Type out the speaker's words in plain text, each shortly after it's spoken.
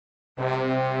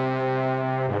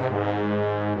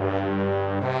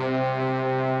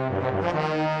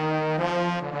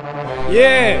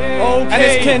Yeah, okay. And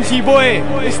it's Kenji boy,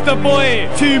 it's the boy.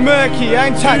 Too murky,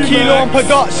 ain't chat. Kilo on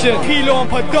production,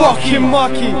 Fucking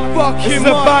mucky, this is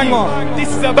a banger. This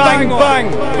is a bang, bang,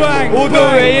 bang. All the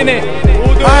way in it,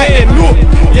 all the way in. Look,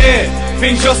 yeah.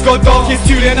 Things just got dark, it's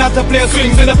too late now to play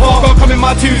swings in the park. I'm coming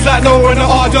my twos like no one in the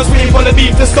art, just waiting for the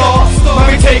beat to start. Man,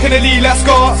 we taking the lead, let's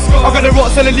go. I got the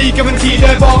rots in the league, guaranteed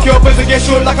their bark. Your buzzer get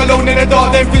short like alone in the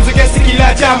dark. Them things will get sticky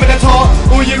like jam in the tart.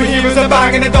 All you hear is a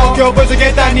bang in the dark. Your buzzer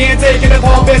get Danny and taking the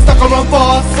part. Best stuck and run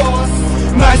fast.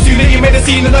 Nice unity made the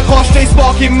scene in the car, straight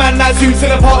sparking man like suits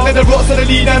in the park. Let the rots in the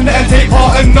lead and let them take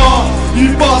part. And nah,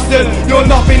 you bastard, you're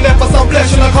nothing left but some flesh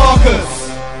in a carcass.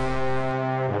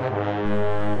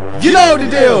 You know the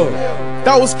deal.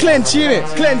 That was Clenchy, innit?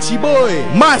 Clenchy boy.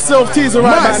 Myself teaser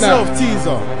right back now. Myself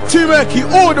teaser. Too murky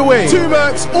all the way. Too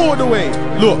murks all the way.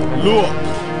 Look, look.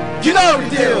 You know the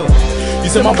deal. You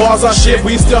said my bars are shit,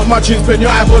 we still have my tunes. When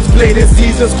your iPods play this,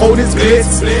 Jesus hold his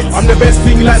blitz. I'm the best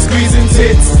thing like squeezing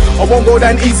tits. I won't go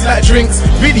down easy like drinks.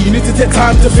 Really, you need to take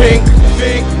time to think.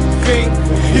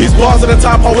 His bars are the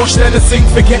type I wash in the sink.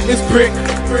 Forget this prick.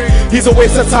 He's a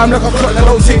waste of time like a clock that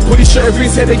don't tick. Put his shirt every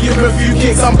head, they give him a few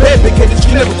kicks. I'm bad, big headed,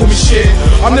 you never call me shit.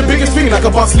 I'm the biggest thing like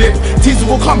a bus lip. Teaser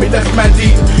will come with that man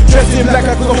deep. Dressed him like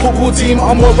a football team.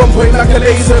 I'm more on point like a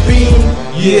laser beam.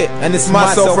 Yeah, and it's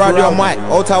myself right on mic.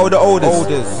 Old Tower the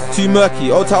oldest. Too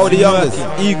murky, Old Tower the youngest.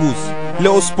 Eagles,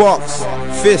 Little Sparks,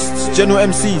 Fists, General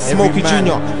MC, Smokey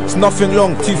Jr. It's nothing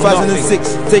long,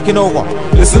 2006, taking over.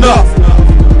 Listen up.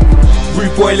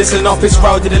 Rude boy, listen up, it's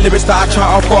rowdy. The lyrics that I try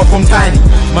are far from tiny.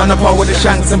 Man up with the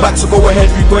shanks and back to go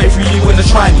ahead. Rude boy, if you really wanna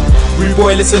try me. Rude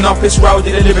boy, listen up, it's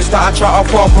rowdy. The lyrics that I try are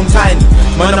far from tiny.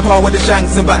 Man up with the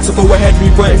shanks and back to go ahead.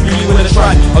 Rude boy, if you really wanna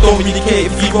try me. I don't really care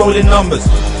if you rolling numbers.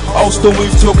 I'll still move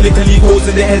to a click and leave holes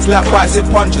in their heads like bites and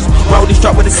punches. Rowdy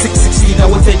strap with a 616, I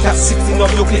will take out 16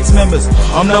 of your click's members.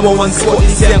 I'm number one spot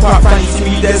this year, quite frankly to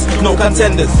me there's no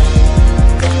contenders.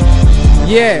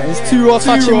 Yeah, it's Too Raw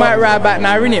touching mic right back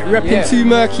now, innit? Repping Too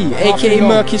Murky, aka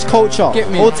Murkish Culture.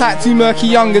 Hold tight, Too Murky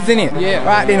Youngers, innit? Yeah.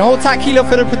 Right then, hold tight Kilo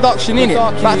for the production, innit?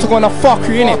 Back to gonna fuck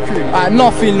you, innit? Alright,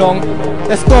 nothing long.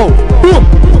 Let's go. Boom!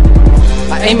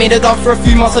 I ain't made a dub for a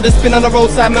few months, I just been on the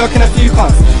roadside murking a few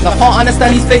cunts. And I can't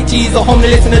understand these fake G's or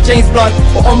homeless in the James Blunt.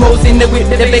 Or on roads in the whip,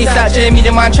 the bass like Jamie,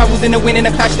 the mind travels in the wind, in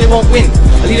a clash they won't win.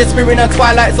 I lead a spirit in a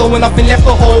twilight zone when nothing left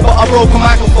to hold but a broken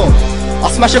microphone. I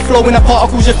smash a flow in the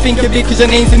particles, you think you're big cause your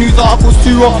name's in news articles.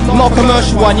 Too raw, I'm not a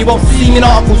commercial one, you won't see me in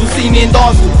articles, you'll see me in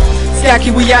dances.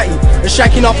 Skanky, we at you, and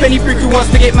shacking up any prick who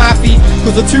wants to get my feet.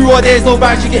 Cause the Too Raw, there's no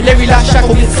bounds, you get Larry like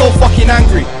Shackle, get so fucking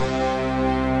angry.